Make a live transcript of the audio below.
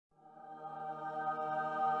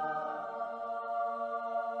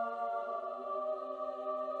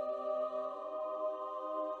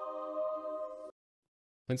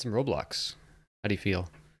Playing some Roblox. How do you feel?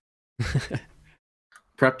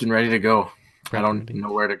 Prepped and ready to go. Prepped I and don't ready?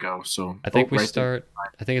 know where to go, so I think we right there. start.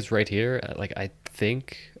 I think it's right here.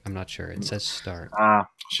 I'm not sure. It says start.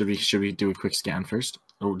 Should we do a quick scan first?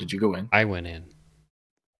 Oh, did you go in? I went in.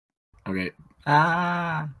 Okay.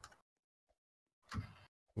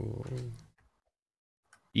 Ooh.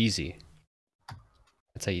 Easy.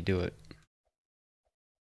 That's how you do it.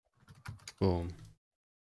 Boom.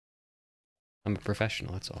 I'm a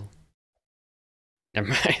professional, that's all. Never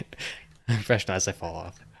mind. I'm a professional as I fall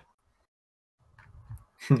off.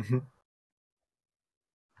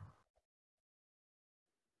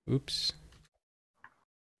 Oops.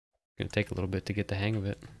 Gonna take a little bit to get the hang of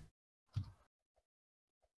it.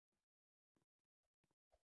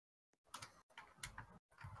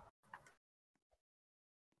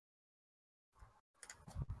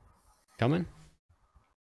 Coming?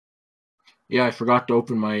 Yeah, I forgot to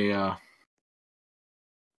open my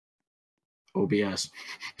OBS.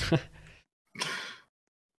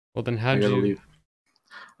 Well then I how'd gotta you leave.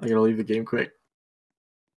 I gotta leave the game quick.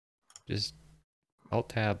 just alt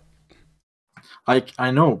tab?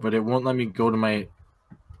 I know, but it won't let me go to my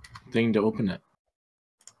thing to open it.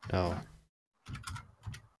 Oh.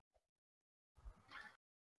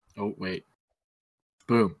 Oh wait.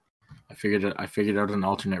 Boom. I figured it. I figured out an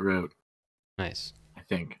alternate route. Nice. I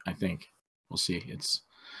think. We'll see.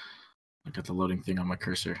 I got the loading thing on my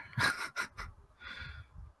cursor.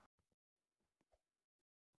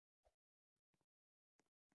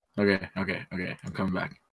 Okay. I'm coming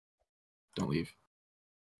back. Don't leave.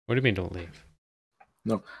 What do you mean don't leave?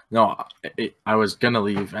 No. I was gonna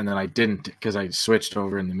leave and then I didn't because I switched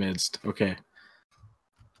over in the midst. Okay.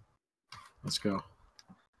 Let's go.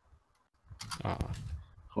 Ah.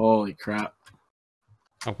 Holy crap.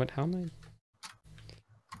 Oh, what? How am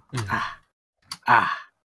I? Ah.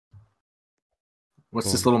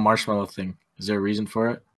 What's this Boom. little marshmallow thing? Is there a reason for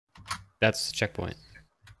it? That's the checkpoint.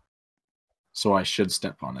 So I should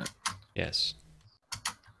step on it. Yes.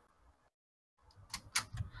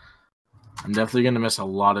 I'm definitely going to miss a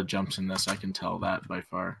lot of jumps in this. I can tell that by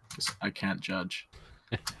far because I can't judge.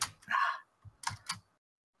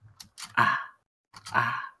 Ah.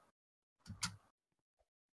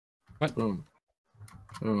 What? Boom.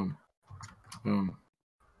 Boom. Boom.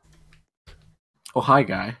 Oh, hi,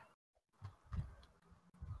 guy.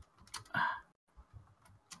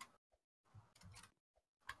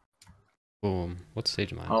 Boom. What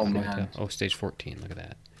stage am I on? Oh, How do I man. tell? Oh, stage 14. Look at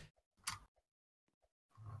that.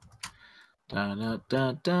 Da, da,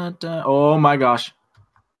 da, da, da. Oh, my gosh.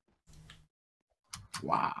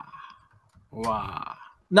 Wow.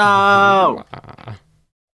 No! I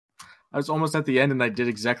I was almost at the end and I did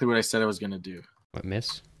exactly what I said I was going to do. What,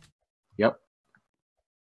 miss? Yep.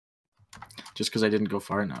 Just because I didn't go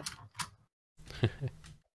far enough.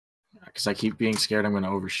 Because I keep being scared I'm going to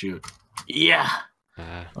overshoot. Yeah!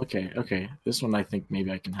 Okay. This one I think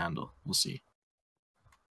maybe I can handle. We'll see.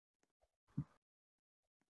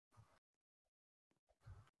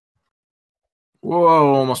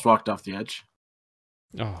 Whoa, almost walked off the edge.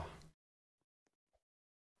 Oh.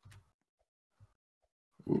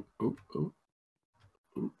 Ooh.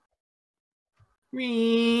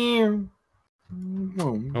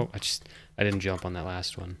 Oh, I didn't jump on that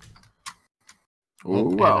last one.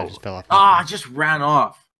 Oh, and I just fell off. I just ran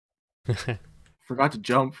off. Forgot to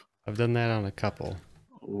jump. I've done that on a couple.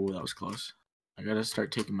 Oh, that was close. I gotta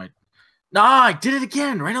start taking my... I did it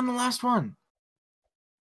again, right on the last one.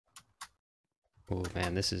 Oh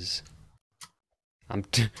man, this is... I'm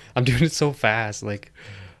doing it so fast, like...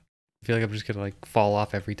 I feel like I'm just gonna like fall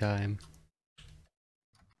off every time.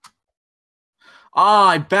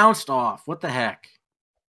 I bounced off. What the heck?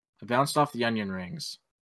 I bounced off the onion rings.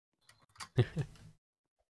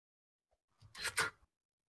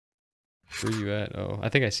 Where are you at? Oh, I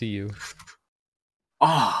think I see you.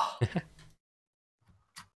 Oh.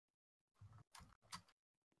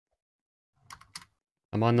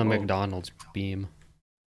 I'm on the McDonald's beam.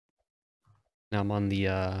 Now I'm on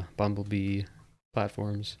the Bumblebee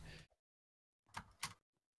platforms.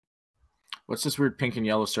 What's this weird pink and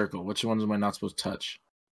yellow circle? Which ones am I not supposed to touch?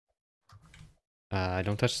 I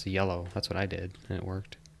don't touch the yellow. That's what I did, and it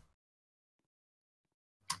worked.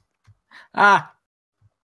 Ah!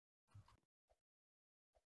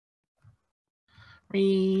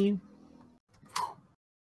 Me.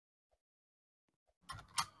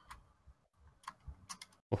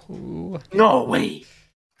 Oh. No, wait.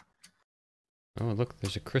 Oh, look,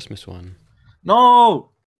 there's a Christmas one. No!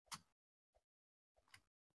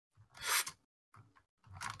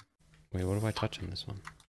 Wait, what do I touch on this one?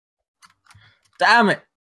 Damn it!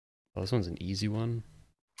 Oh, this one's an easy one.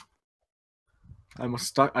 I'm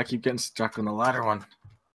stuck. I keep getting stuck on the ladder one.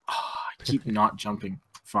 Oh, I keep not jumping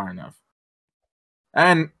far enough.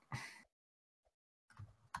 And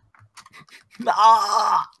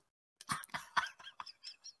ah!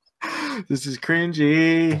 This is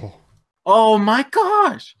cringy. Oh my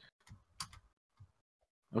gosh.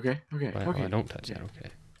 Okay. Well, Okay. I don't touch it.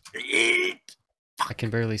 Okay. I can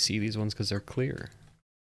barely see these ones because they're clear.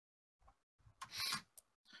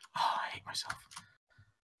 Oh, I hate myself.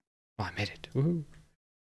 Oh, I made it. Woohoo.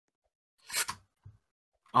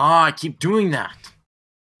 Ah, I keep doing that.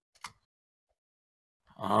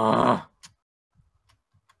 Ah.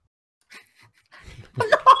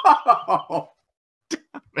 No!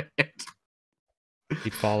 Damn it.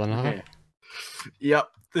 Keep falling off. Okay. Yep.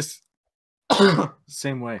 This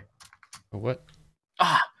same way. What?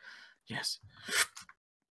 Ah. Yes.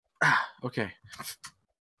 Ah. Okay.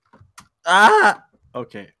 Ah.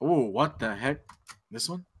 Okay. Oh, what the heck? This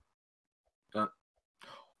one?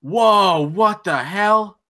 Whoa! What the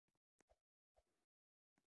hell?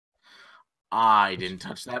 I didn't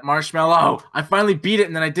touch that marshmallow. I finally beat it,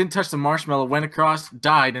 and then I didn't touch the marshmallow. Went across,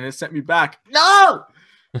 died, and it sent me back. No!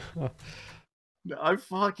 I'm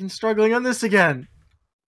fucking struggling on this again.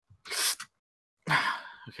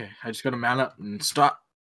 Okay, I just gotta man up and stop.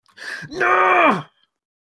 No!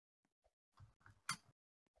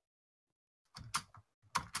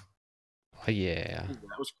 Oh, yeah. Ooh,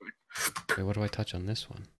 that was quick. Wait, what do I touch on this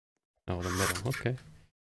one? Oh, the middle. Okay.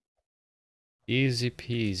 Easy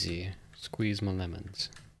peasy. Squeeze my lemons.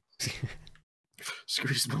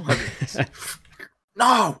 Squeeze my lemons.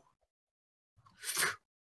 No!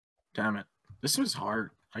 Damn it. This was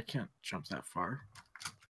hard. I can't jump that far.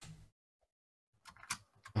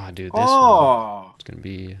 Oh, dude, this one. It's gonna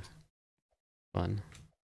be fun.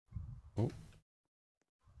 Oh.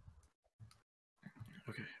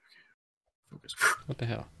 Okay. Focus. What the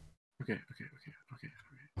hell? Okay.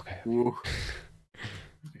 Okay. Ooh.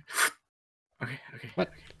 Okay. What?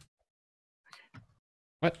 Okay.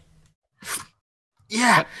 What?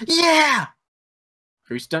 Yeah! What? Yeah!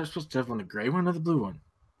 Are you supposed to have one, the gray one or the blue one?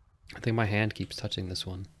 I think my hand keeps touching this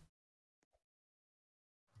one.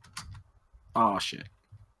 Oh, shit.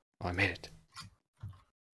 Oh, I made it.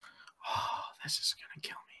 Oh, this is gonna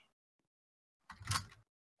kill me.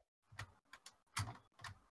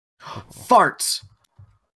 Farts!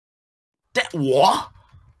 That what?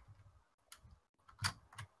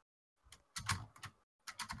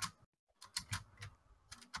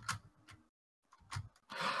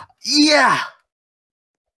 Yeah!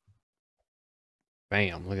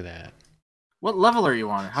 Bam, look at that. What level are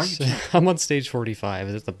you on? How you I'm on stage 45.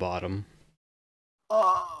 It's at the bottom.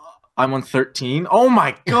 I'm on 13. Oh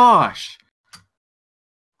my gosh!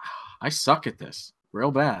 I suck at this.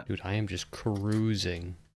 Real bad. Dude, I am just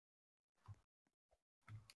cruising.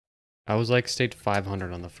 I was like stage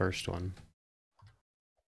 500 on the first one.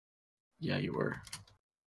 Yeah, you were.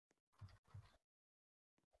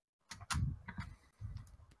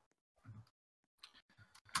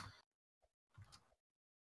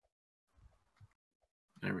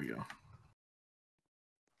 There we go.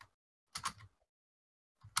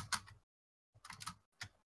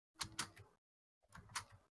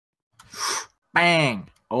 Bang!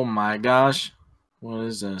 Oh my gosh. What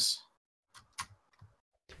is this?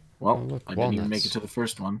 Well, Oh, look, I didn't even walnuts. make it to the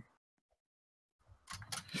first one.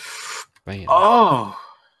 Bam. Oh!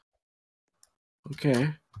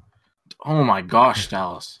 Okay. Oh my gosh,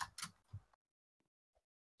 Dallas.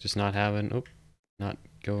 Just not having... Oh, not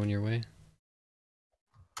going your way.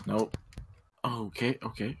 Nope. Okay.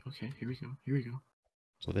 Here we go.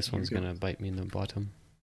 So this one's gonna bite me in the bottom.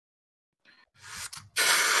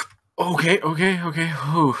 Okay.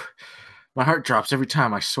 Ooh. My heart drops every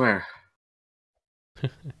time, I swear. Oh,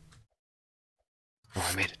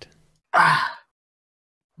 I made it. Ah!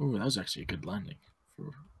 Ooh, that was actually a good landing for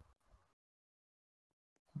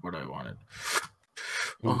what I wanted.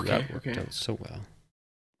 Ooh, Okay, that worked out so well.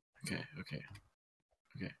 Okay.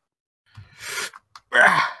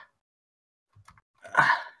 Ah!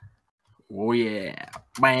 Ah! Oh yeah.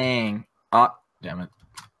 Bang. Ah, damn it.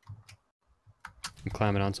 I'm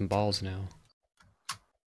climbing on some balls now.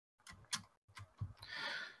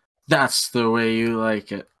 That's the way you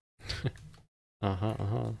like it. Uh-huh.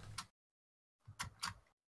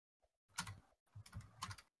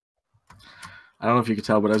 I don't know if you could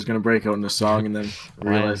tell, but I was going to break out in a song and then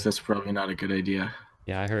realize that's probably not a good idea.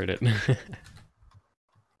 Yeah, I heard it.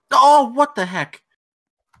 Oh, what the heck?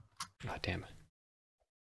 God damn it.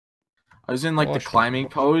 I was in like the climbing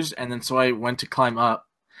pose, and then so I went to climb up,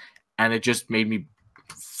 and it just made me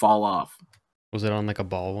fall off. Was it on like a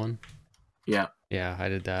ball one? Yeah. Yeah, I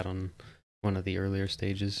did that on one of the earlier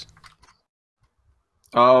stages.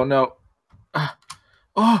 Oh no.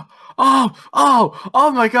 Oh,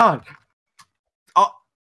 oh my god. Oh.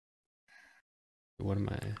 What am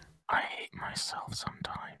I? I hate myself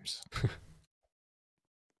sometimes.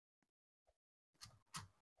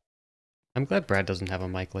 I'm glad Brad doesn't have a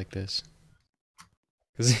mic like this.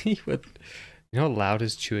 Because he would... You know how loud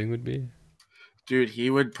his chewing would be? Dude, he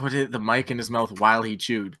would put the mic in his mouth while he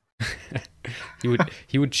chewed.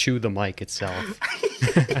 he would chew the mic itself.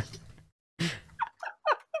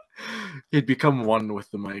 He'd become one with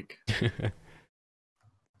the mic.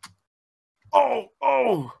 Oh,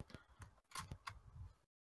 oh.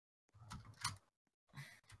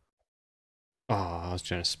 Oh, I was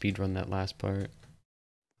trying to speedrun that last part.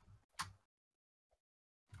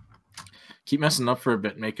 Keep messing up for a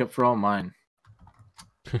bit. Make up for all mine.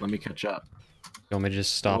 Let me catch up. You want me to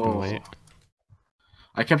just stop and wait?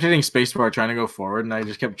 I kept hitting spacebar trying to go forward, and I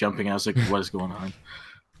just kept jumping. I was like, what is going on?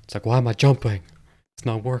 It's like, why am I jumping? It's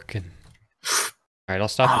not working. Alright, I'll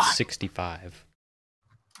stop at 65.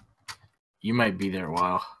 You might be there a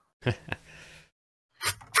while.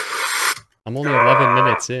 I'm only 11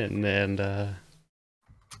 minutes in, and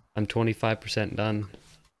I'm 25% done.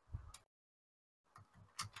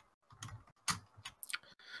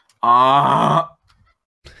 I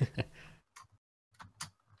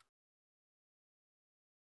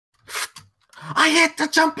hit the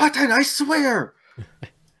jump button, I swear!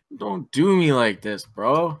 Don't do me like this,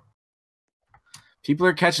 bro. People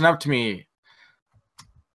are catching up to me.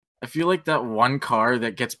 I feel like that one car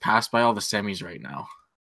that gets passed by all the semis right now.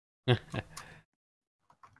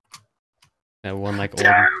 That one like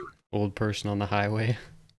old person on the highway.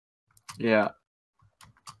 Yeah.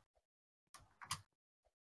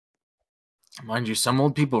 Mind you, some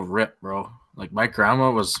old people rip, bro. Like my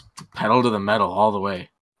grandma was pedal to the metal all the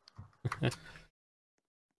way.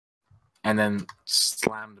 And then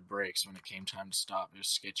slammed the brakes when it came time to stop. It was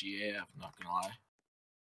sketchy AF, I'm not gonna lie.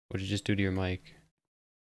 What did you just do to your mic?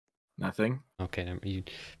 Nothing. Okay, you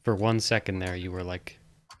for 1 second there you were like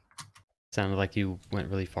sounded like you went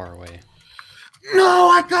really far away. No,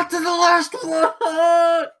 I got to the last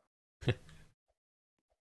one.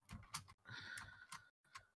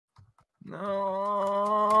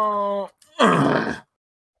 No.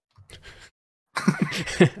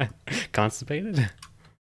 Constipated?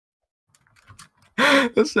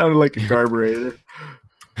 That sounded like a carburetor.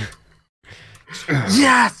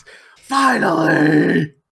 Yes!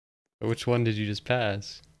 Finally! Which one did you just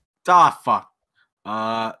pass? Ah, fuck.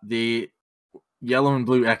 The yellow and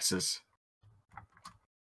blue X's.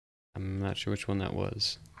 I'm not sure which one that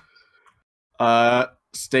was.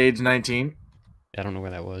 Stage 19. I don't know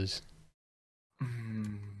where that was.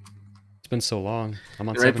 It's been so long. I'm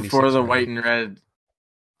on right 76 before the already. white and red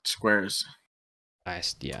squares.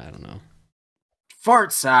 Yeah, I don't know.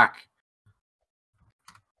 Fart sack.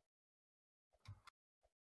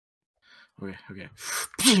 Okay.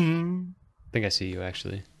 I think I see you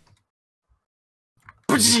actually.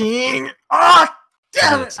 Ah,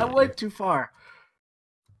 damn it! I went too far.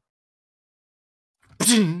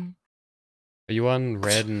 Are you on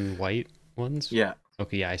red and white ones? Yeah.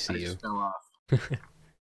 Okay, yeah, I see you. Just fell off.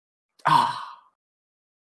 Ah.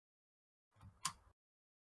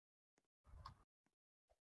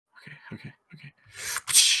 Okay.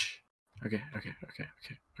 Okay.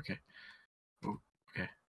 Oh, okay.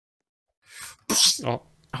 Oh.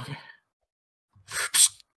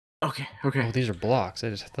 Okay. Oh, these are blocks.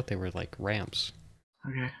 I thought they were like ramps.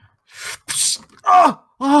 Okay. Oh!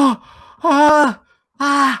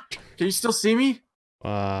 Can you still see me?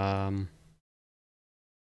 No.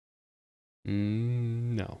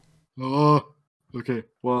 Oh, okay.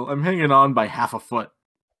 Well, I'm hanging on by half a foot.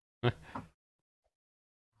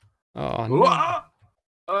 Oh, no.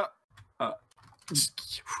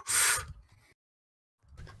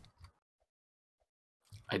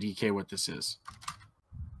 I DK what this is.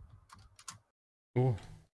 Ooh.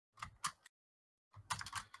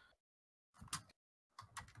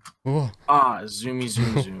 Ooh.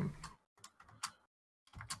 Zoom.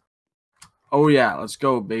 Oh yeah, let's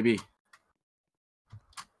go, baby.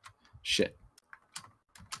 Shit.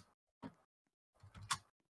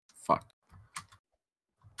 Fuck.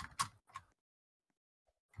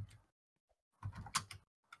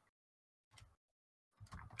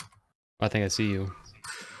 I think I see you.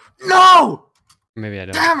 No! Maybe I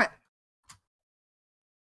don't. Damn it!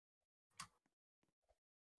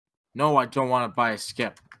 No, I don't want to buy a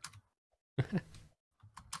skip.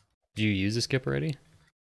 Did you use a skip already?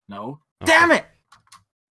 No. Okay. Damn it!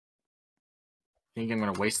 Think I'm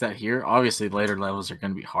gonna waste that here? Obviously, later levels are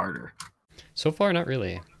gonna be harder. So far, not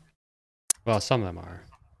really. Well, some of them are.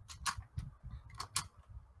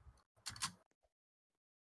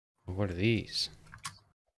 What are these?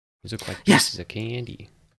 These look like Yes! pieces of candy.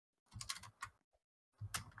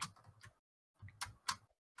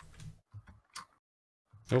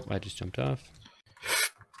 Oh, I just jumped off.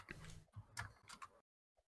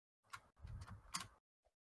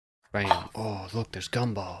 Bam. Oh, look, there's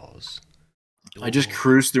gumballs. I just Oh.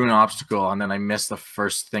 cruised through an obstacle and then I missed the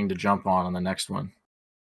first thing to jump on the next one.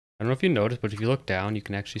 I don't know if you noticed, but if you look down, you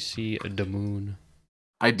can actually see the moon.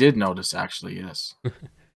 I did notice, actually, yes.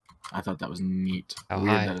 I thought that was neat. How Weird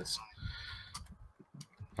high? that it's...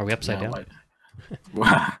 Are we upside down?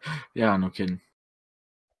 Yeah, no kidding.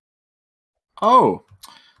 Oh,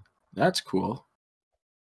 that's cool.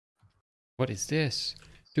 What is this?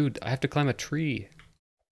 Dude, I have to climb a tree.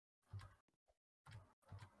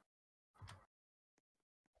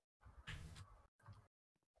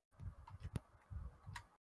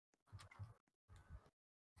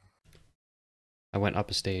 I went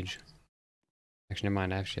up a stage. Actually, never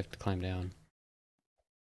mind. I actually have to climb down.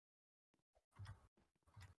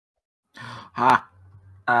 Ha!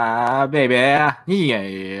 Baby.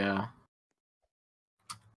 Yeah.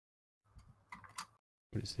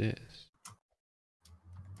 What is this?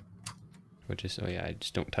 Oh yeah, I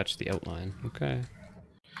just don't touch the outline. Okay.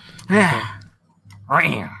 Yeah.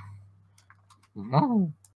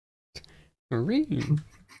 Marine.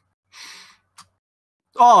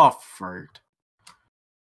 Oh, fart.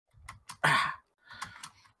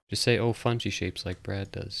 Just say, oh, funchy shapes like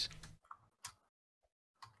Brad does.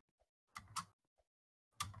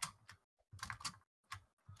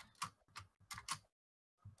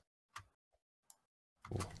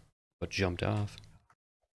 Cool. But jumped off.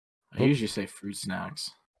 I usually say fruit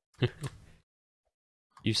snacks.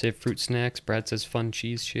 You say fruit snacks, Brad says fun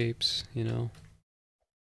cheese shapes, you know?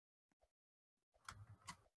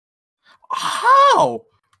 How?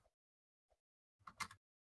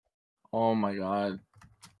 Oh my god.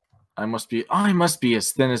 I must be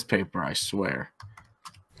as thin as paper, I swear.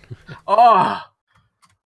 Oh.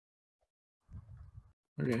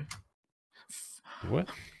 Okay. What?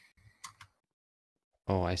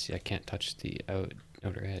 Oh, I see. I can't touch the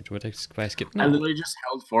outer edge. What if I skip? No. I literally just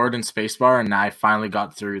held forward in spacebar and I finally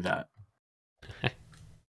got through that.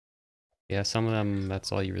 Yeah, some of them,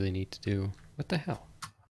 that's all you really need to do. What the hell?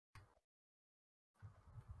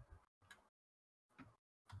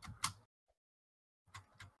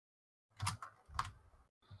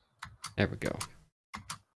 There we go.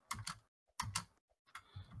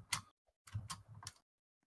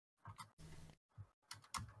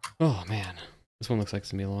 Oh man, this one looks like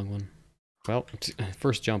it's gonna be a long one. Well,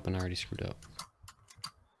 first jump and I already screwed up.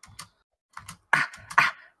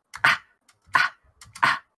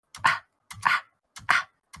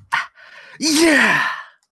 Yeah!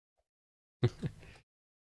 Did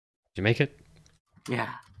you make it? Yeah.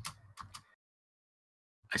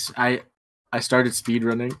 I started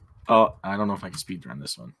speedrunning. Oh, I don't know if I can speedrun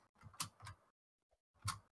this one.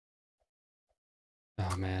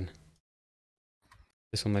 Oh man.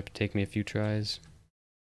 This one might take me a few tries.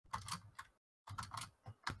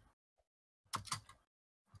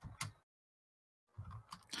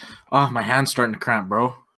 Oh, my hand's starting to cramp,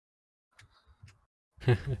 bro.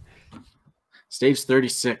 Stage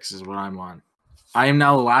 36 is what I'm on. I am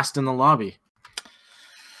now last in the lobby.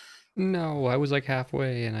 No, I was like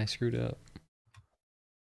halfway and I screwed up.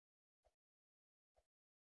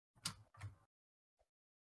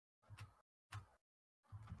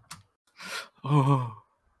 Oh.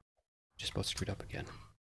 Just about screwed up again.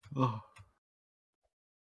 Oh.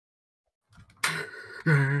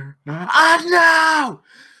 Ah, no!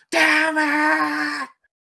 Damn it!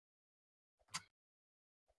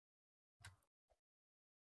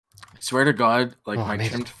 I swear to God, like Oh, my man.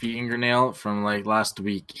 trimmed fingernail from like last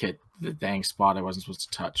week hit the dang spot I wasn't supposed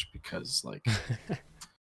to touch because like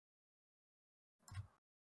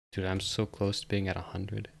Dude, I'm so close to being at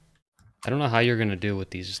 100. I don't know how you're gonna do with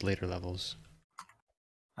these later levels.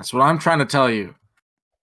 that's what I'm trying to tell you.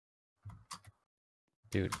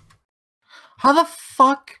 Dude. How the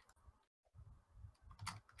fuck?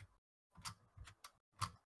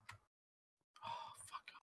 Oh, fuck.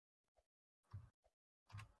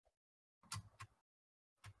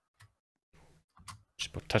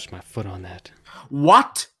 Just about touch my foot on that.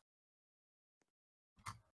 What?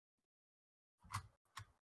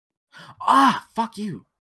 Ah, fuck you.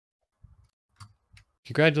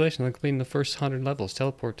 Congratulations on completing the first 100 levels.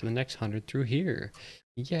 Teleport to the next 100 through here.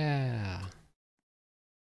 Yeah.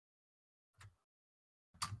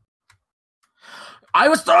 I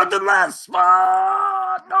was thrown in last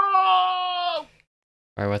spot. No. Alright,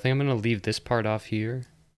 well, I think I'm gonna leave this part off here.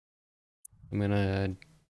 I'm gonna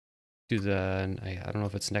do the, I don't know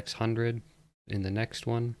if it's next 100 in the next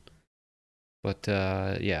one. But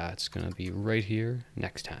yeah, it's gonna be right here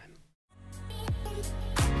next time.